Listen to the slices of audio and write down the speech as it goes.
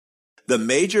The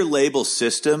major label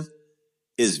system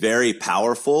is very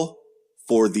powerful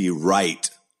for the right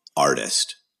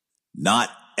artist, not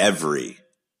every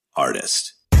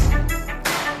artist.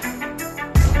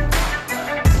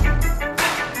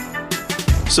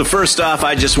 So first off,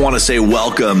 I just want to say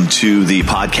welcome to the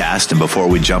podcast. And before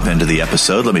we jump into the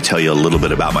episode, let me tell you a little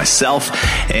bit about myself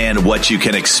and what you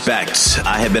can expect.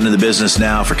 I have been in the business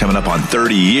now for coming up on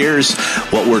 30 years.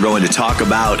 What we're going to talk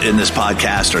about in this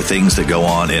podcast are things that go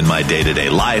on in my day-to-day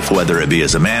life, whether it be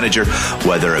as a manager,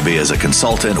 whether it be as a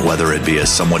consultant, whether it be as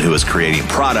someone who is creating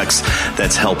products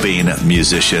that's helping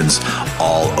musicians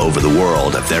all over the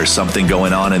world. If there's something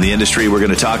going on in the industry, we're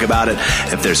going to talk about it.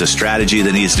 If there's a strategy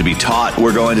that needs to be taught,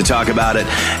 we're going to talk about it.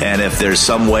 And if there's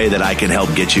some way that I can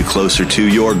help get you closer to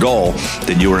your goal,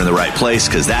 then you are in the right place,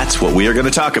 because that's what we are going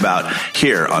to talk about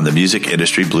here on the Music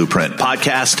Industry Blueprint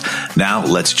podcast. Now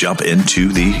let's jump into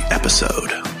the episode.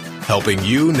 Helping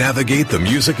you navigate the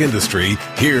music industry,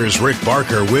 here's Rick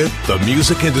Barker with the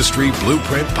Music Industry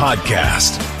Blueprint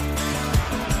podcast.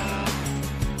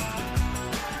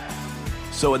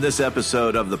 So in this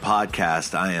episode of the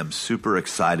podcast, I am super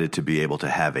excited to be able to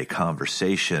have a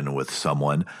conversation with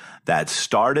someone that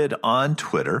started on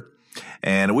Twitter,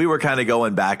 and we were kind of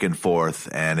going back and forth,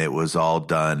 and it was all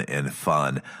done in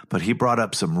fun. But he brought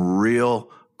up some real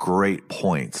great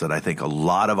points that I think a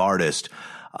lot of artists,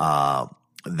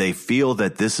 they feel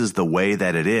that this is the way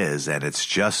that it is, and it's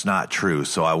just not true.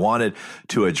 So I wanted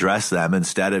to address them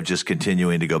instead of just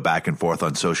continuing to go back and forth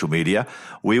on social media.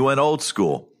 We went old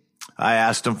school. I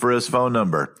asked him for his phone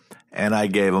number, and I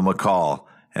gave him a call.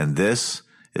 And this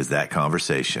is that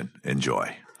conversation.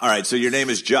 Enjoy. All right, so your name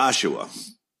is Joshua.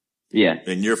 Yeah.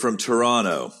 And you're from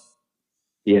Toronto.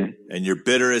 Yeah. And you're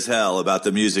bitter as hell about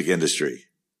the music industry.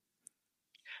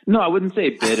 No, I wouldn't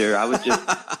say bitter. I would just,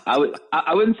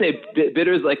 I wouldn't say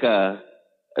bitter is like a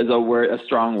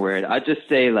strong word. I'd just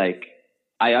say, like,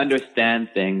 I understand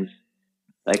things.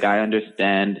 Like, I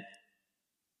understand.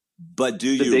 But do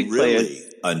you really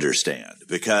understand?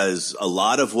 Because a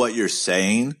lot of what you're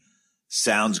saying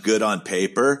sounds good on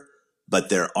paper, but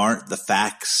there aren't the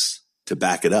facts to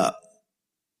back it up.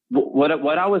 What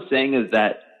I was saying is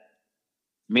that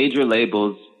major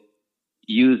labels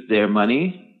use their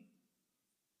money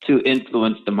to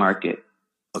influence the market.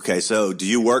 Okay, so do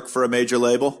you work for a major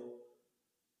label?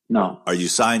 No. Are you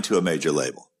signed to a major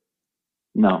label?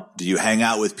 No. Do you hang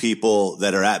out with people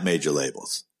that are at major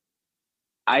labels?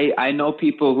 I know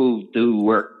people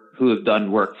who have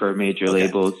done work for major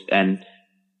labels, and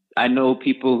I know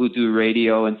people who do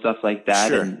radio and stuff like that.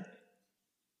 Sure. And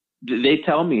they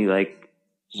tell me, like,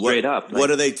 straight up. Like,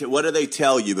 what do they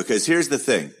tell you? Because here's the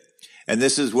thing, and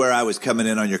this is where I was coming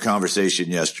in on your conversation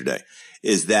yesterday,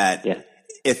 is that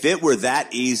if it were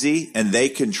that easy and they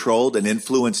controlled and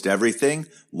influenced everything,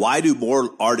 why do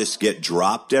more artists get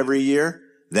dropped every year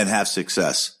than have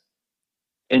success?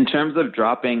 In terms of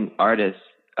dropping artists,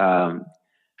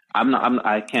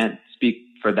 I can't speak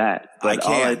for that. But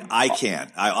I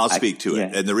can. I'll speak to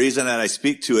it. And the reason that I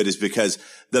speak to it is because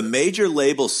the major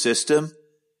label system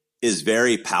is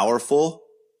very powerful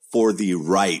for the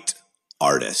right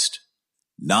artist,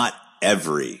 not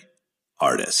every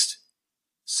artist.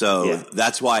 So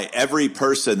that's why every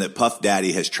person that Puff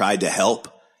Daddy has tried to help,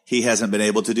 he hasn't been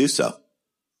able to do so.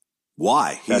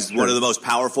 Why? He's one of the most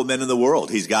powerful men in the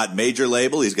world. He's got major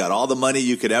label. He's got all the money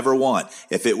you could ever want.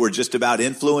 If it were just about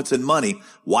influence and money,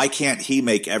 why can't he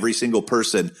make every single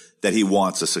person that he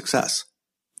wants a success?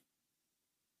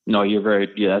 No,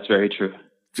 that's very true.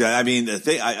 I mean,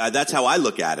 that's how I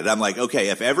look at it. I'm like, okay,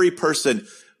 if every person,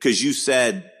 because you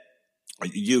said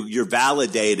you're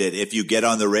validated if you get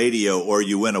on the radio or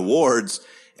you win awards.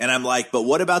 And I'm like, but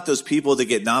what about those people that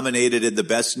get nominated in the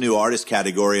Best New Artist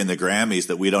category in the Grammys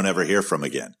that we don't ever hear from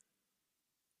again?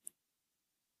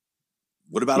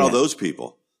 What about all those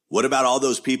people? What about all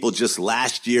those people just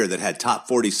last year that had top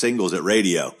 40 singles at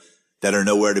radio that are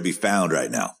nowhere to be found right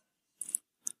now?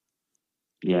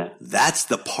 Yeah. That's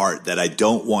the part that I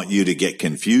don't want you to get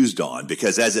confused on,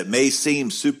 because as it may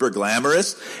seem super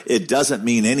glamorous, it doesn't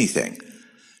mean anything.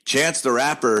 Chance the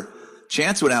Rapper,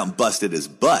 Chance went out and busted his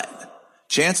butt.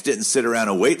 Chance didn't sit around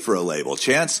and wait for a label.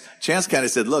 Chance kind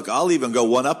of said, look, I'll even go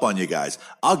one up on you guys.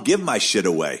 I'll give my shit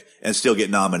away and still get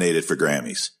nominated for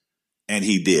Grammys. And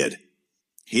he did.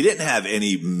 He didn't have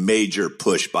any major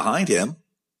push behind him.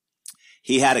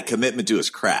 He had a commitment to his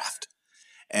craft.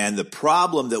 And the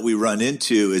problem that we run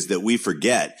into is that we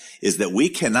forget is that we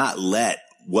cannot let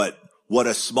what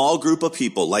a small group of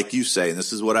people, like you say, and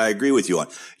this is what I agree with you on,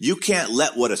 you can't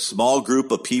let what a small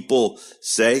group of people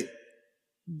say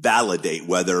validate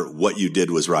whether what you did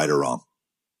was right or wrong.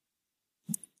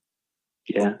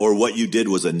 Yeah. Or what you did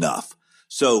was enough.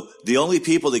 So the only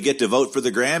people that get to vote for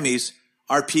the Grammys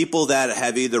are people that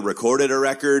have either recorded a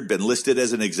record, been listed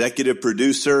as an executive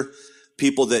producer,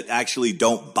 people that actually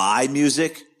don't buy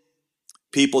music,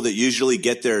 people that usually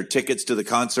get their tickets to the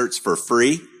concerts for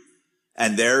free.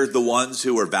 And they're the ones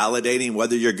who are validating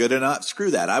whether you're good or not.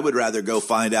 Screw that. I would rather go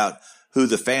find out who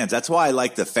the fans. That's why I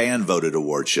like the fan voted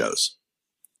award shows.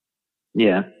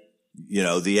 Yeah. You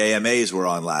know, the AMAs were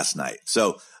on last night.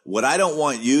 So what I don't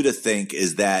want you to think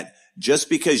is that just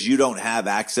because you don't have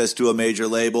access to a major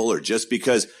label or just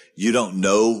because you don't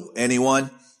know anyone,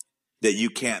 that you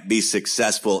can't be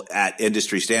successful at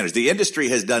industry standards. The industry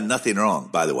has done nothing wrong,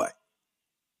 by the way.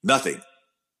 Nothing.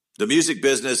 The music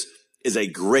business is a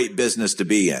great business to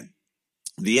be in.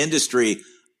 The industry,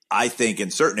 I think,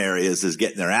 in certain areas is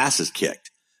getting their asses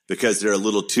kicked because they're a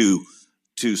little too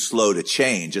slow to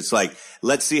change. It's like,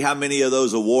 let's see how many of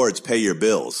those awards pay your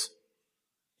bills.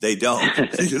 They don't.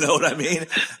 You know what I mean?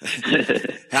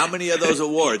 How many of those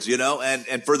awards, you know?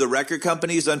 And for the record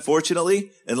companies,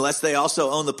 unfortunately, unless they also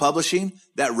own the publishing,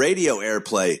 that radio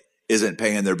airplay isn't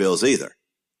paying their bills either.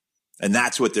 And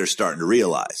that's what they're starting to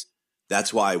realize.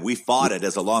 That's why we fought it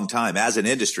as a long time as an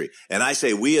industry. And I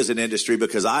say we as an industry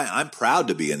because I'm proud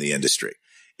to be in the industry.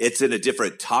 It's in a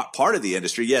different part of the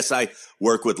industry. Yes, I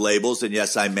work with labels, and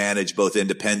yes, I manage both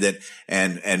independent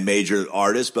and major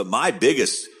artists. But my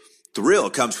biggest thrill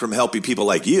comes from helping people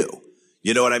like you.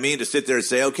 You know what I mean? To sit there and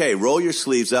say, okay, roll your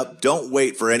sleeves up. Don't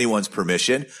wait for anyone's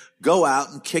permission. Go out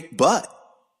and kick butt.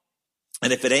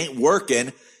 And if it ain't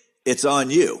working, it's on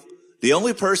you. The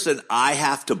only person I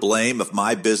have to blame if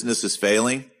my business is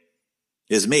failing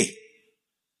is me.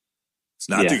 It's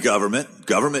not the government.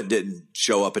 Government didn't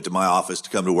show up into my office to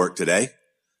come to work today.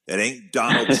 It ain't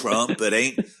Donald Trump. It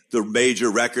ain't the major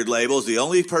record labels. The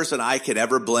only person I can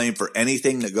ever blame for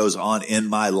anything that goes on in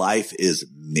my life is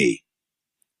me.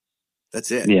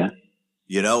 That's it. Yeah.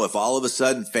 You know, if all of a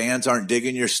sudden fans aren't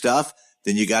digging your stuff,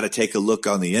 then you got to take a look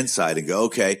on the inside and go,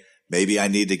 okay, maybe I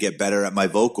need to get better at my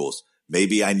vocals.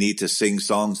 Maybe I need to sing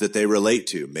songs that they relate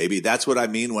to. Maybe that's what I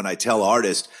mean when I tell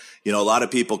artists, you know, a lot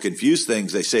of people confuse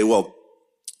things. They say, well,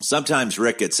 sometimes,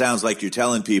 Rick, it sounds like you're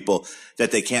telling people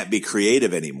that they can't be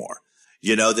creative anymore,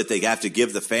 you know, that they have to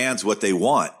give the fans what they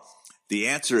want. The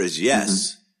answer is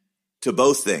yes to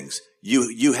both things.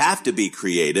 You have to be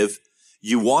creative.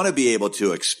 You want to be able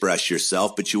to express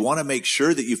yourself, but you want to make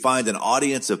sure that you find an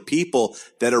audience of people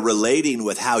that are relating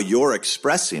with how you're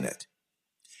expressing it.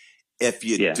 If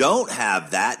you don't have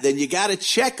that, then you got to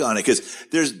check on it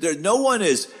because no one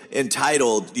is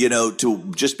entitled, you know,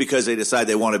 to just because they decide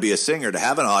they want to be a singer to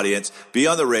have an audience, be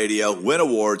on the radio, win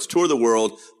awards, tour the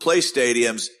world, play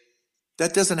stadiums.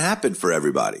 That doesn't happen for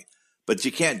everybody. But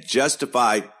you can't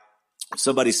justify.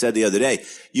 Somebody said the other day,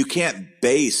 you can't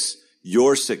base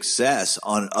your success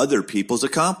on other people's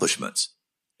accomplishments.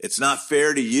 It's not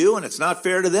fair to you and it's not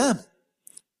fair to them.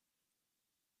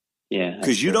 Yeah,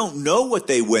 because you don't know what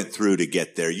they went through to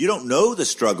get there. You don't know the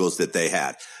struggles that they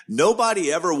had.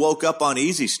 Nobody ever woke up on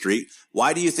Easy Street.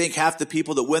 Why do you think half the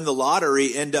people that win the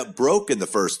lottery end up broke in the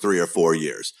first 3 or 4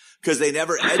 years? Because they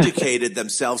never educated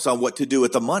themselves on what to do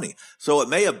with the money. So it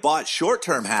may have bought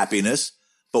short-term happiness,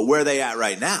 but where are they at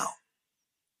right now?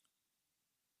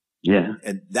 Yeah.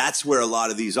 And that's where a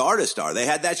lot of these artists are. They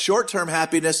had that short-term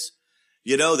happiness.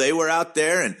 You know, they were out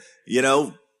there and, you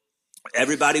know,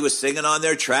 everybody was singing on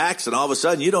their tracks, and all of a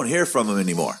sudden you don't hear from them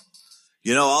anymore.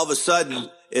 You know, all of a sudden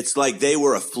it's like they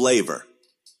were a flavor.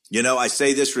 You know, I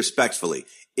say this respectfully.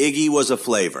 Iggy was a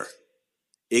flavor.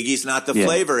 Iggy's not the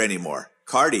flavor anymore.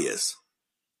 Cardi is.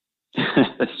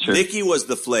 That's true. Nicki was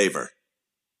the flavor.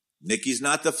 Nicki's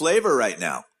not the flavor right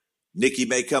now. Nicki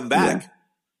may come back. Yeah.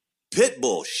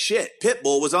 Pitbull, shit.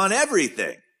 Pitbull was on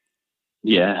everything.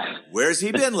 Yeah. Where's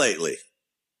he been lately?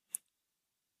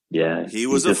 Yeah. He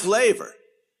was a flavor,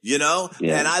 you know,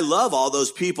 and I love all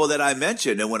those people that I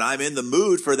mentioned. And when I'm in the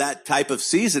mood for that type of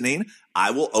seasoning,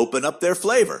 I will open up their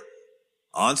flavor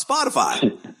on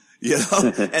Spotify, you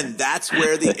know, and that's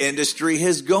where the industry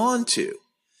has gone to,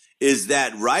 is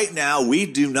that right now we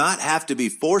do not have to be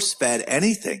force fed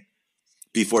anything.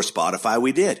 Before Spotify,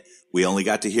 we did. We only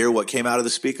got to hear what came out of the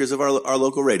speakers of our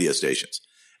local radio stations.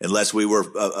 Unless we were,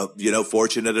 you know,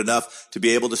 fortunate enough to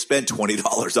be able to spend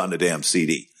 $20 on the damn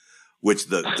CD, which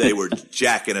they were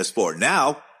jacking us for.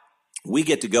 Now we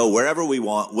get to go wherever we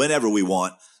want, whenever we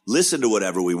want, listen to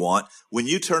whatever we want. When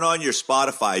you turn on your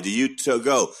Spotify, do you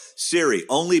go, Siri,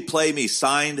 only play me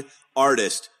signed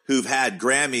artists who've had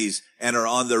Grammys and are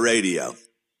on the radio?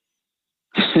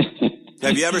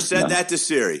 Have you ever said that to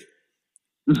Siri?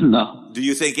 No. Do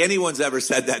you think anyone's ever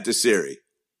said that to Siri?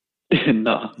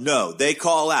 No. No, they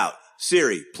call out,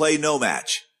 Siri, play No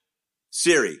Match.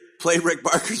 Siri, play Rick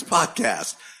Barker's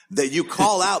podcast, that you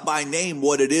call out by name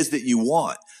what it is that you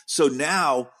want. So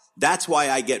now that's why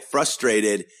I get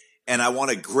frustrated, and I want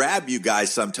to grab you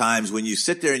guys sometimes when you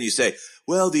sit there and you say,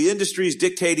 well, the industry is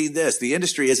dictating this. The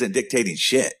industry isn't dictating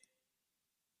shit.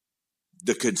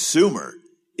 The consumer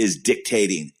is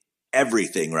dictating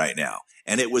everything right now.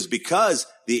 And it was because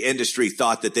the industry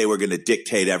thought that they were going to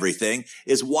dictate everything.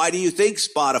 Is why do you think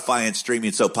Spotify and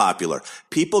streaming so popular?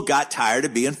 People got tired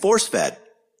of being force-fed.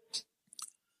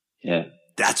 Yeah.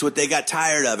 That's what they got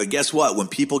tired of. And guess what? When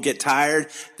people get tired,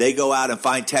 they go out and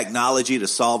find technology to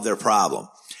solve their problem.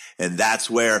 And that's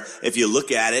where, if you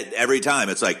look at it every time,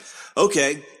 it's like,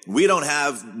 okay, we don't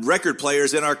have record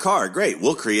players in our car. Great.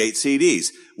 We'll create CDs.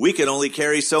 We can only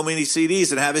carry so many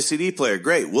CDs and have a CD player.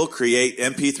 Great. We'll create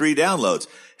MP3 downloads.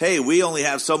 Hey, we only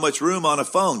have so much room on a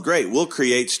phone. Great. We'll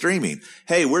create streaming.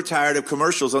 Hey, we're tired of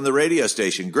commercials on the radio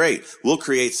station. Great. We'll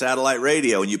create satellite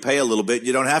radio, and you pay a little bit. And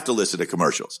you don't have to listen to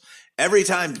commercials. Every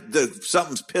time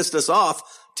something's pissed us off,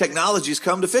 technology's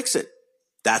come to fix it.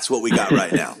 That's what we got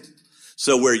right now.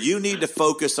 So where you need to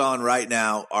focus on right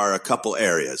now are a couple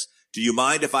areas. Do you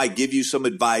mind if I give you some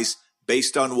advice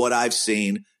based on what I've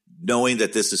seen, knowing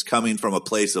that this is coming from a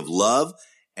place of love,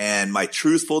 and my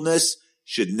truthfulness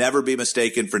should never be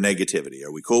mistaken for negativity?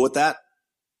 Are we cool with that?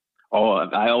 Oh,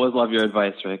 I always love your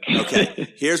advice, Rick.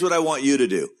 Okay. Here's what I want you to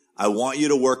do. I want you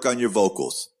to work on your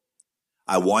vocals.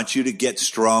 I want you to get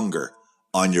stronger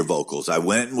on your vocals. I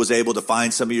went and was able to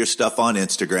find some of your stuff on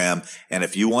Instagram. And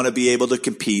if you want to be able to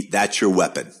compete, that's your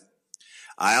weapon.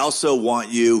 I also want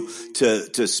you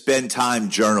to spend time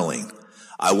journaling.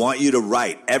 I want you to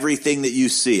write everything that you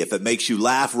see. If it makes you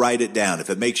laugh, write it down.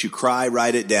 If it makes you cry,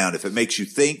 write it down. If it makes you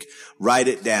think, write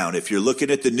it down. If you're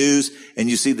looking at the news and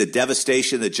you see the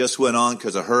devastation that just went on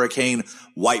because a hurricane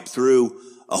wiped through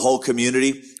a whole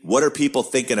community, what are people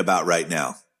thinking about right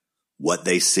now? What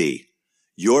they see.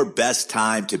 Your best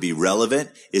time to be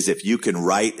relevant is if you can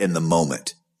write in the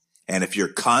moment. And if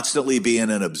you're constantly being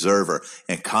an observer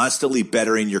and constantly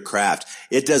bettering your craft,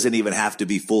 it doesn't even have to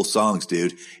be full songs,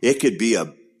 dude. It could be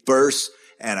a verse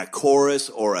and a chorus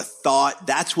or a thought.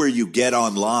 That's where you get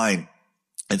online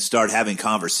and start having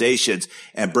conversations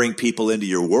and bring people into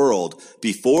your world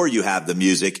before you have the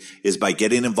music, is by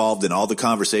getting involved in all the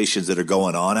conversations that are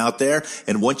going on out there.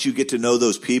 And once you get to know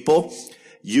those people,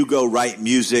 you go write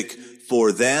music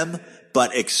for them,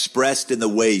 but expressed in the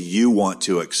way you want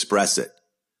to express it.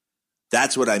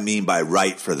 That's what I mean by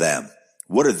write for them.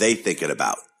 What are they thinking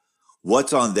about?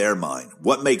 What's on their mind?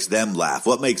 What makes them laugh?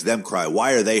 What makes them cry?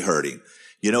 Why are they hurting?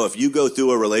 You know, if you go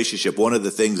through a relationship, one of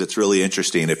the things that's really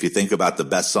interesting, if you think about the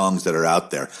best songs that are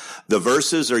out there, the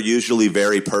verses are usually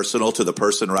very personal to the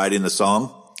person writing the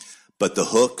song, but the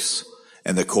hooks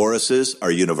and the choruses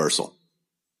are universal.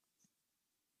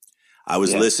 I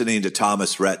was listening to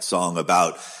Thomas Rhett's song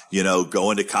about, you know,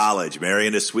 going to college,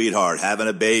 marrying a sweetheart, having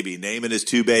a baby, naming his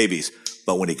 2 babies.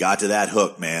 But when he got to that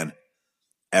hook, man,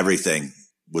 everything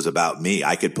was about me.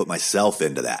 I could put myself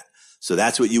into that. So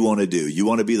that's what you want to do. You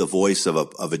want to be the voice of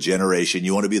a generation.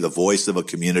 You want to be the voice of a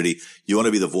community. You want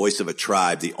to be the voice of a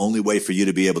tribe. The only way for you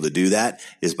to be able to do that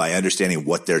is by understanding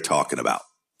what they're talking about.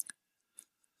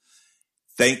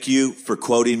 Thank you for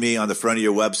quoting me on the front of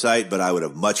your website, but I would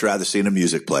have much rather seen a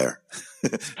music player.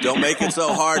 Don't make it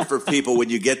so hard for people when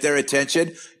you get their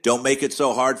attention. Don't make it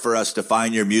so hard for us to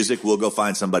find your music. We'll go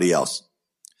find somebody else.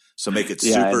 So make it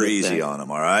super easy on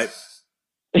them. All right.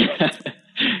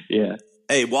 Yeah.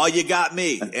 Hey, while you got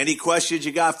me, any questions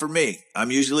you got for me?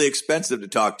 I'm usually expensive to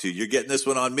talk to. You're getting this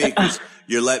one on me because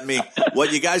you're letting me.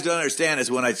 What you guys don't understand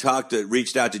is when I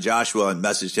reached out to Joshua and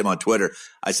messaged him on Twitter,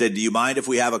 I said, do you mind if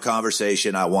we have a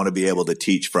conversation? I want to be able to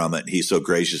teach from it. And he so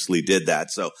graciously did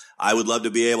that. So I would love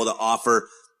to be able to offer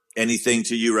anything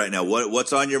to you right now.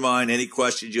 What's on your mind? Any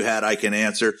questions you had, I can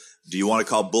answer. Do you want to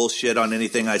call bullshit on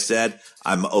anything I said?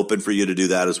 I'm open for you to do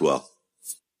that as well.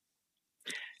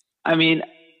 I mean,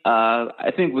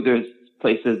 I think there's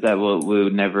places that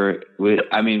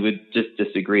we'd just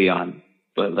disagree on.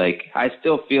 But like, I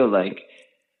still feel like,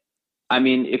 I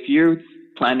mean, if you're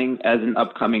planning as an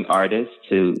upcoming artist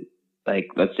to, like,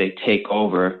 let's say, take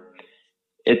over,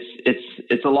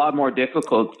 it's a lot more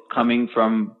difficult coming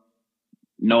from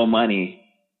no money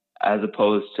as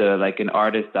opposed to like an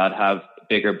artist that have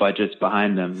bigger budgets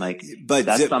behind them. Like, but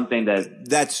that's something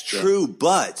that's true. Yeah.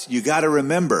 But you got to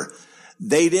remember,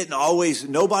 they didn't always,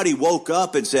 nobody woke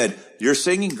up and said, you're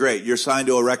singing great, you're signed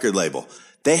to a record label.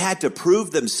 They had to prove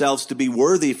themselves to be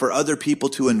worthy for other people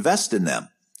to invest in them.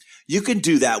 You can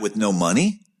do that with no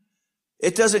money.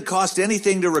 It doesn't cost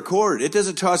anything to record. It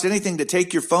doesn't cost anything to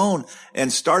take your phone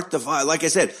and start the file. Like I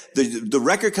said, the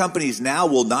record companies now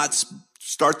will not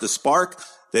start the spark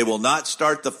They will not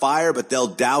start the fire, but they'll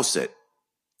douse it.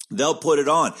 They'll put it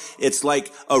on. It's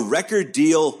like a record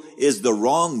deal is the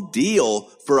wrong deal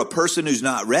for a person who's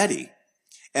not ready.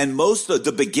 And most of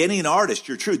the beginning artist,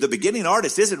 you're true, the beginning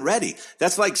artist isn't ready.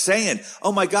 That's like saying,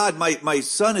 oh my God, my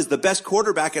son is the best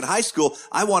quarterback in high school.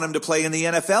 I want him to play in the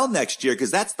NFL next year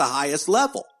because that's the highest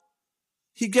level.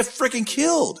 He'd get freaking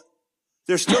killed.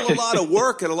 There's still a lot of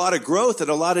work and a lot of growth and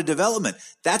a lot of development.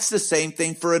 That's the same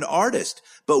thing for an artist,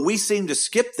 but we seem to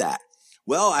skip that.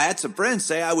 Well, I had some friends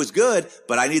say I was good,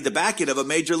 but I need the backing of a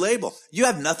major label. You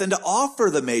have nothing to offer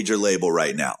the major label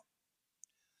right now.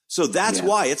 So that's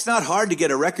why it's not hard to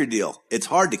get a record deal. It's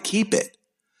hard to keep it.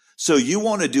 So you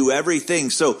want to do everything.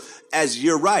 So as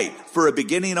you're right, for a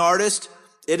beginning artist,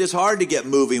 it is hard to get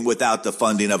moving without the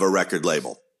funding of a record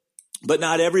label. But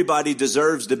not everybody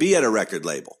deserves to be at a record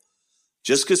label.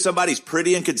 Just because somebody's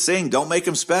pretty and can sing, don't make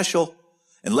them special.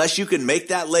 Unless you can make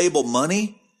that label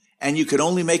money. And you can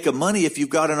only make a money if you've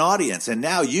got an audience. And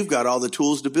now you've got all the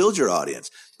tools to build your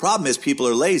audience. Problem is people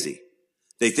are lazy.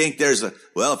 They think there's if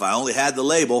I only had the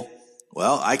label,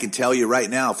 well, I can tell you right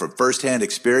now from firsthand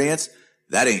experience,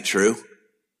 that ain't true.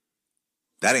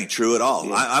 That ain't true at all.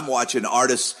 Yeah. I'm watching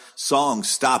artists' songs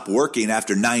stop working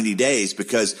after 90 days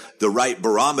because the right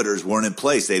barometers weren't in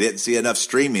place. They didn't see enough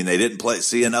streaming. They didn't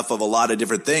see enough of a lot of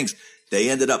different things. They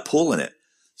ended up pulling it.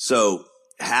 So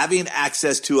having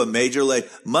access to a major label,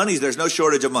 there's no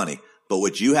shortage of money. But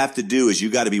what you have to do is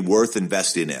you got to be worth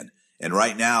investing in. And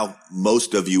right now,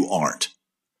 most of you aren't.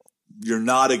 You're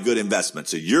not a good investment.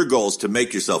 So your goal is to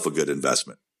make yourself a good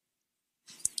investment.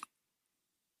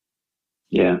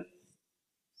 Yeah,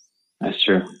 that's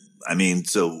true. I mean,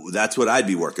 so that's what I'd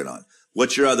be working on.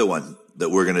 What's your other one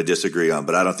that we're going to disagree on?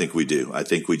 But I don't think we do. I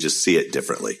think we just see it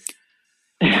differently.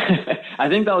 I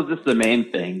think that was just the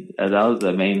main thing. That was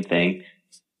the main thing.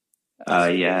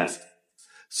 Yeah.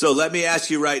 So let me ask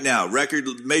you right now,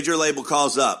 major label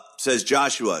calls up, says,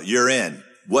 Joshua, you're in.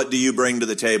 What do you bring to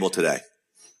the table today?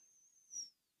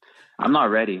 I'm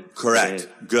not ready. Correct.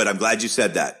 Good. I'm glad you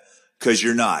said that because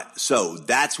you're not. So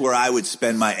that's where I would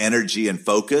spend my energy and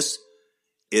focus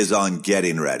is on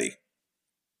getting ready.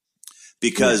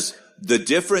 Because the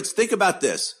difference, think about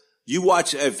this.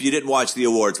 If you didn't watch the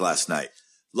awards last night,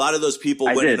 a lot of those people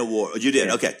winning awards. You did.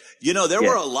 Yeah. Okay. There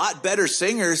were a lot better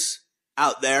singers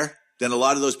out there than a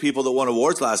lot of those people that won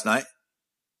awards last night.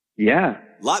 Yeah.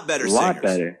 A lot better singers. A lot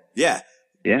better. Yeah.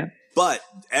 Yeah. But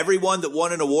everyone that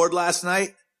won an award last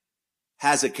night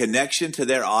has a connection to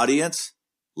their audience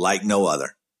like no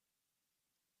other.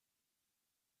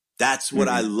 That's what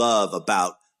I love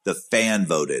about the fan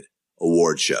voted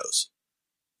award shows.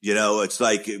 It's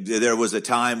like there was a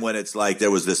time when it's like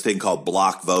there was this thing called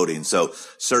block voting. So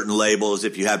certain labels,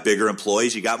 if you have bigger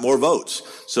employees, you got more votes.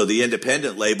 So the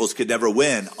independent labels could never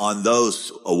win on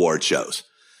those award shows.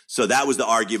 So that was the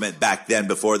argument back then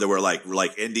before there were like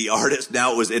indie artists.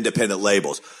 Now it was independent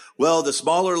labels. Well, the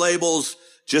smaller labels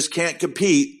just can't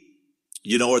compete,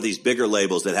 or these bigger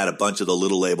labels that had a bunch of the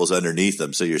little labels underneath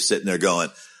them. So you're sitting there going,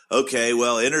 okay,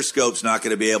 well, Interscope's not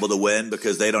going to be able to win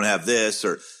because they don't have this,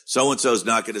 or so-and-so's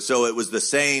not going to. So it was the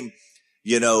same,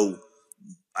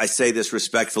 I say this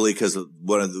respectfully because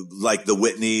one of the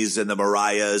Whitneys and the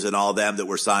Mariahs and all them that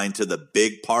were signed to the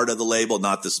big part of the label,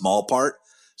 not the small part.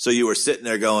 So you were sitting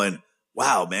there going,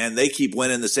 wow, man, they keep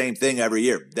winning the same thing every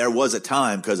year. There was a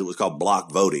time because it was called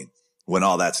block voting when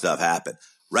all that stuff happened.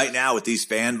 Right now with these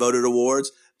fan voted awards,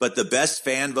 but the best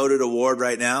fan voted award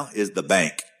right now is the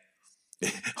bank.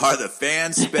 Are the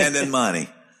fans spending money?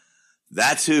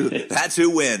 That's who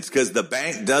wins because the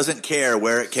bank doesn't care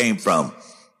where it came from.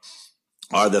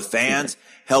 Are the fans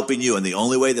helping you? And the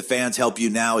only way the fans help you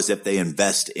now is if they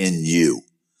invest in you.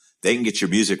 They can get your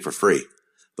music for free.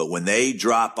 But when they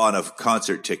drop on a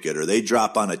concert ticket or they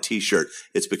drop on a t-shirt,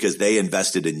 it's because they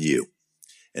invested in you.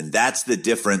 And that's the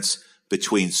difference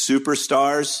between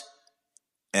superstars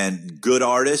and good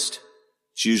artists.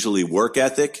 It's usually work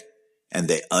ethic. And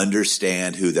they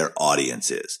understand who their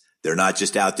audience is. They're not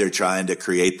just out there trying to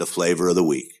create the flavor of the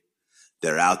week.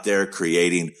 They're out there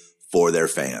creating for their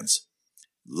fans.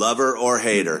 Lover or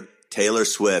hater, Taylor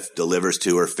Swift delivers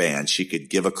to her fans. She could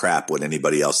give a crap what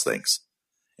anybody else thinks.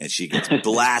 And she gets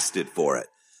blasted for it.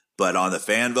 But on the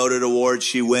fan voted awards,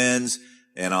 she wins.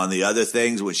 And on the other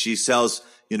things, when she sells,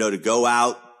 to go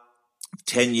out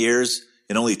 10 years,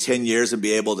 in only 10 years and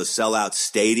be able to sell out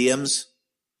stadiums,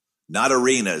 not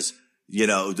arenas,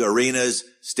 the arenas,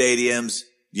 stadiums.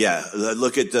 Yeah.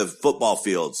 Look at the football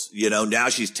fields. Now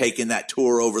she's taking that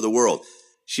tour over the world.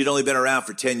 She'd only been around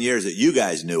for 10 years that you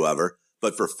guys knew of her,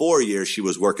 but for 4 years, she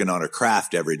was working on her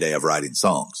craft every day of writing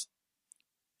songs.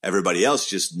 Everybody else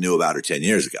just knew about her 10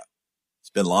 years ago. It's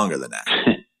been longer than that.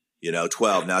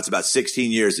 12. Now it's about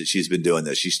 16 years that she's been doing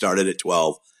this. She started at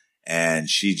 12 and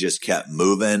she just kept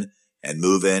moving and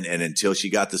moving. And until she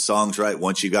got the songs right,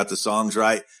 once she got the songs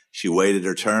right, she waited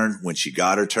her turn. When she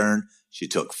got her turn, she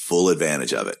took full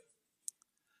advantage of it.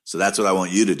 So that's what I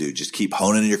want you to do. Just keep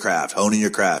honing your craft.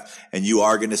 And you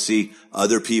are going to see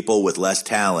other people with less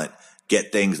talent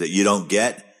get things that you don't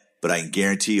get. But I can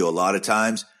guarantee you a lot of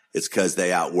times it's because they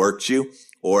outworked you.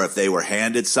 Or if they were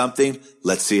handed something,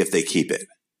 let's see if they keep it.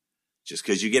 Just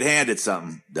because you get handed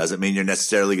something doesn't mean you're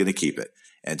necessarily going to keep it.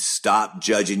 And stop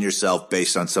judging yourself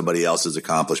based on somebody else's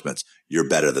accomplishments. You're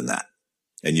better than that.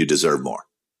 And you deserve more.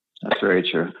 That's very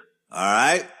true. All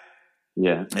right?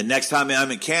 Yeah. And next time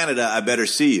I'm in Canada, I better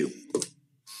see you.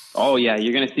 Oh, yeah.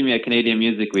 You're going to see me at Canadian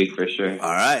Music Week for sure.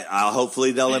 All right.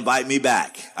 Hopefully they'll invite me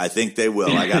back. I think they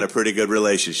will. I got a pretty good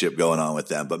relationship going on with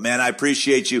them. But, man, I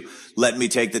appreciate you letting me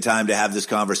take the time to have this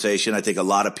conversation. I think a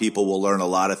lot of people will learn a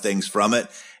lot of things from it.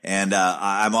 And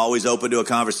I'm always open to a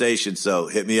conversation, so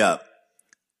hit me up.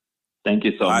 Thank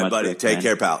you so much. All right, buddy. Rick, Take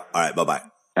care, pal. All right. Bye-bye.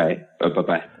 All right.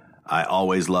 Bye-bye. I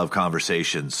always love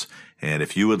conversations. And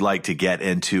if you would like to get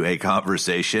into a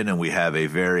conversation and we have a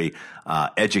very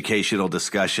educational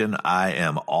discussion, I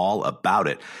am all about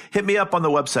it. Hit me up on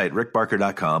the website,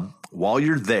 rickbarker.com. While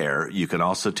you're there, you can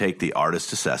also take the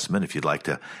artist assessment if you'd like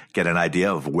to get an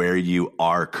idea of where you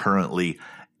are currently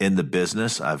in the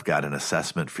business. I've got an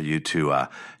assessment for you to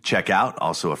check out.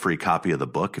 Also a free copy of the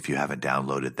book if you haven't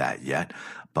downloaded that yet.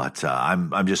 But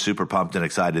I'm just super pumped and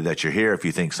excited that you're here. If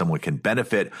you think someone can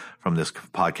benefit from this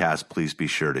podcast, please be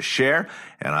sure to share.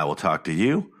 And I will talk to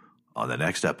you on the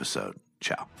next episode.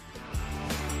 Ciao.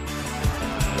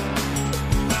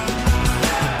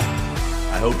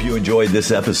 I hope you enjoyed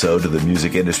this episode of the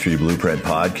Music Industry Blueprint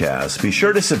Podcast. Be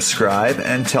sure to subscribe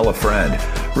and tell a friend.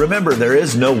 Remember, there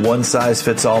is no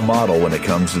one-size-fits-all model when it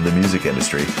comes to the music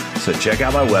industry. So check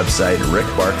out my website,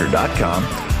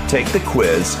 rickbarker.com. Take the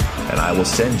quiz, and I will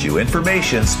send you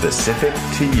information specific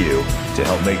to you to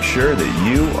help make sure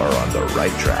that you are on the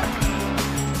right track.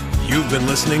 You've been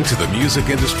listening to the Music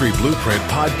Industry Blueprint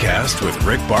Podcast with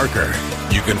Rick Barker.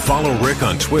 You can follow Rick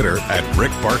on Twitter at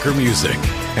Rick Barker Music.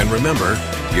 And remember,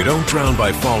 you don't drown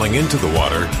by falling into the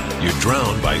water, you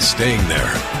drown by staying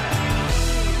there.